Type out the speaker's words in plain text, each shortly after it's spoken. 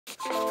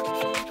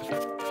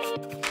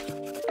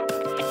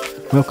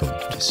Welcome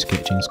to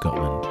Sketching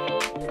Scotland,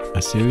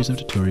 a series of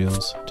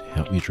tutorials to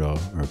help you draw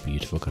our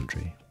beautiful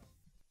country.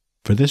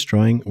 For this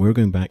drawing, we're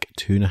going back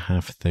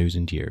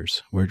 2,500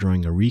 years. We're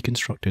drawing a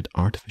reconstructed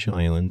artificial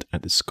island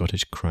at the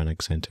Scottish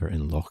Crannog Centre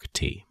in Loch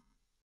Tay.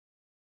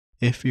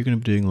 If you're going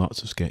to be doing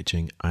lots of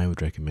sketching, I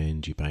would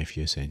recommend you buy a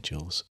few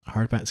essentials: a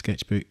hardback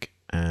sketchbook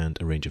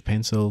and a range of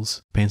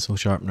pencils, pencil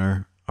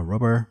sharpener, a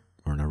rubber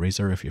or an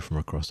eraser if you're from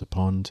across the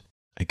pond,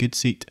 a good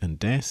seat and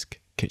desk,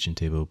 kitchen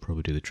table will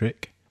probably do the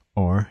trick,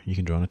 or you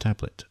can draw on a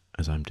tablet,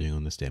 as I'm doing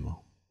on this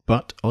demo.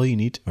 But all you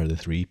need are the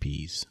 3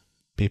 P's: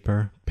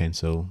 paper,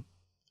 pencil,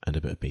 and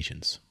a bit of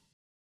patience.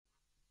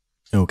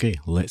 Okay,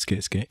 let's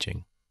get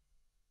sketching.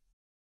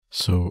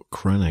 So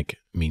crannog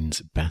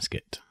means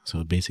basket,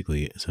 so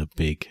basically it's a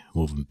big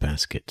woven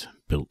basket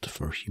built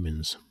for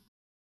humans.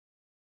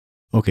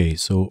 Okay,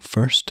 so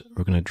first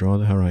we're going to draw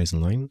the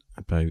horizon line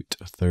about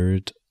a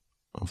third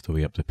of the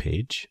way up the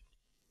page.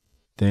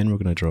 Then we're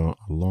going to draw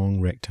a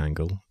long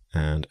rectangle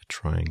and a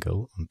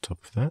triangle on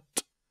top of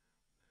that.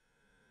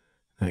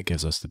 That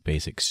gives us the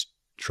basic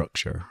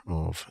structure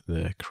of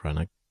the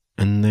crannog.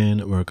 And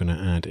then we're going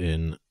to add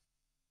in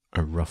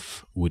a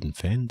rough wooden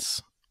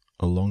fence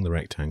along the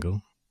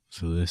rectangle.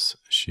 So this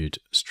should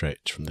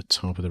stretch from the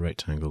top of the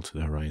rectangle to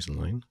the horizon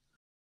line.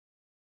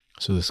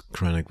 So this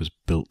crannog was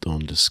built on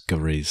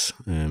discoveries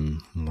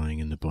lying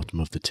in the bottom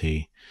of the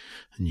Tay,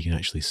 and you can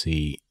actually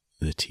see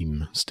the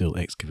team still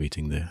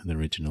excavating the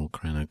original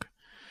crannog.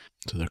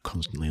 So they're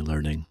constantly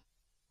learning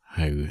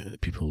how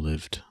people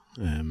lived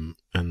and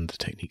the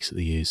techniques that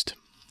they used,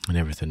 and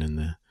everything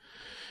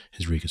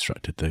is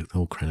reconstructed. The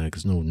whole crannog,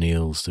 there's no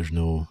nails, there's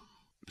no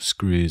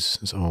screws,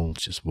 it's all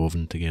just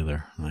woven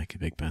together like a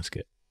big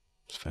basket.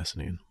 It's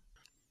fascinating.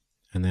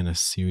 And then a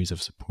series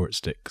of support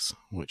sticks,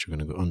 which are going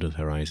to go under the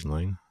horizon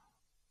line,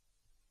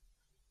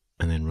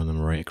 and then run them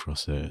right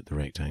across the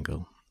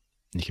rectangle.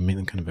 You can make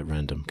them kind of a bit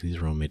random, because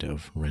these are all made out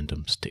of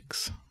random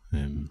sticks.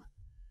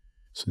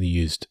 So they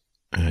used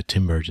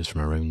timber just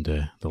from around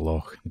the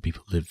loch. The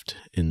people lived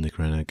in the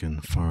crannog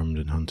and farmed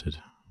and hunted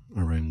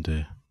around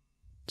the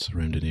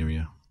surrounding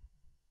area.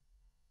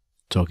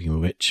 Talking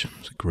of which,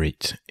 it's a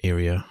great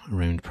area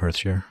around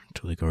Perthshire,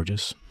 totally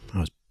gorgeous. I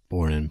was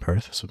born in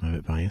Perth, so I'm a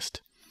bit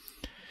biased.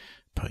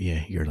 But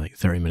yeah, you're like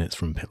 30 minutes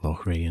from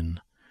Pitlochry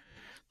and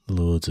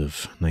loads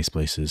of nice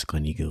places: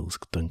 Gleneagles,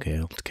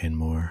 Dunkeld,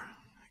 Kenmore,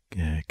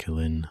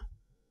 Killin,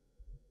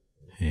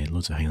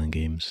 loads of Highland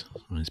games.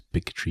 It's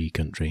big tree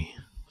country,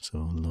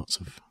 so lots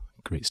of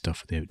great stuff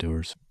for the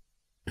outdoors.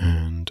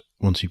 And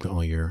once you've got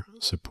all your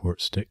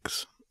support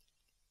sticks,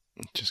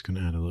 I'm just going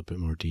to add a little bit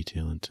more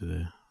detail into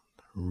the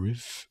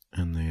roof,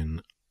 and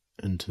then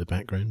into the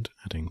background,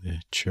 adding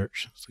the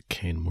church. It's the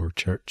Kenmore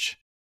church.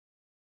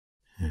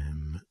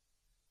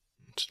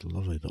 Just a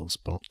lovely little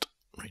spot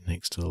right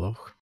next to the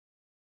loch,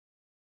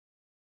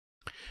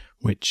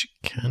 which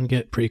can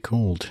get pretty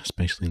cold,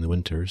 especially in the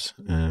winters,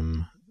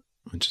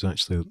 which is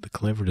actually the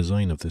clever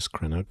design of this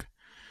crannog.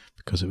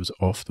 Because it was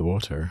off the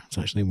water, it's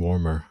actually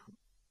warmer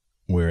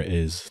where it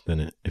is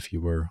than if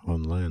you were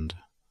on land.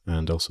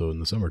 And also in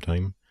the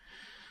summertime,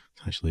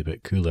 it's actually a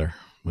bit cooler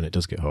when it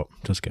does get hot.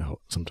 It does get hot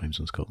sometimes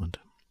in Scotland.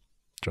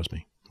 Trust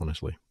me,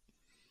 honestly.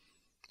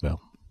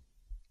 Well,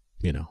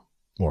 you know,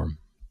 warm.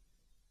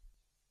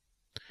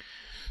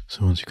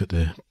 So once you've got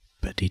the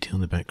bit of detail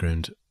in the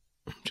background,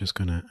 I'm just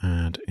going to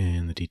add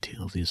in the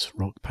detail of this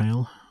rock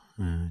pile,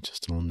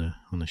 just on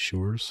the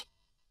shores.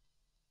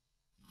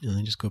 And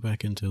then just go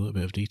back into a little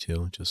bit of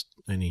detail, just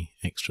any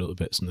extra little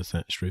bits in the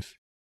thatched roof.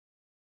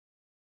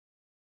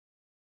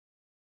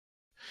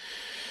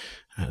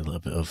 Add a little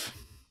bit of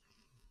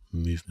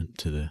movement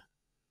to the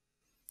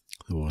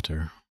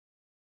water.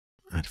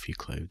 Add a few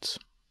clouds,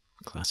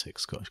 classic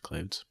Scottish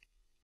clouds.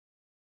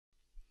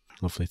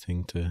 Lovely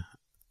thing to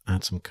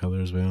add some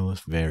colour as well.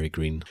 It's very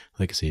green.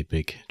 Like I say,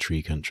 big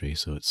tree country,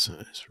 so it's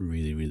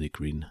really, really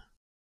green.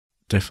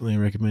 Definitely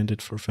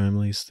recommended for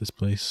families, this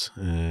place.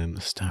 The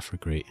staff are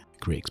great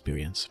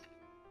experience.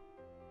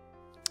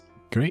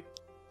 Great.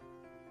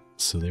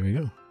 So there we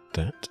go.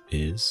 That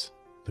is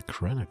the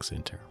Crannog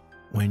Centre.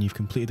 When you've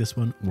completed this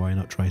one, why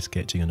not try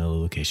sketching another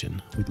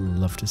location? We'd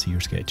love to see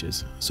your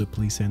sketches, so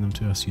please send them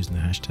to us using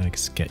the hashtag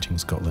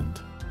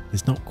SketchingScotland.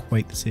 It's not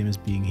quite the same as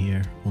being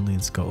here. Only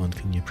in Scotland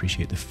can you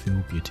appreciate the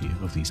full beauty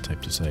of these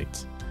types of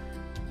sites.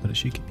 But it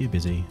should keep you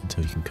busy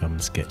until you can come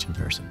and sketch in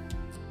person.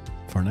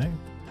 For now,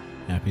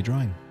 happy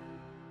drawing!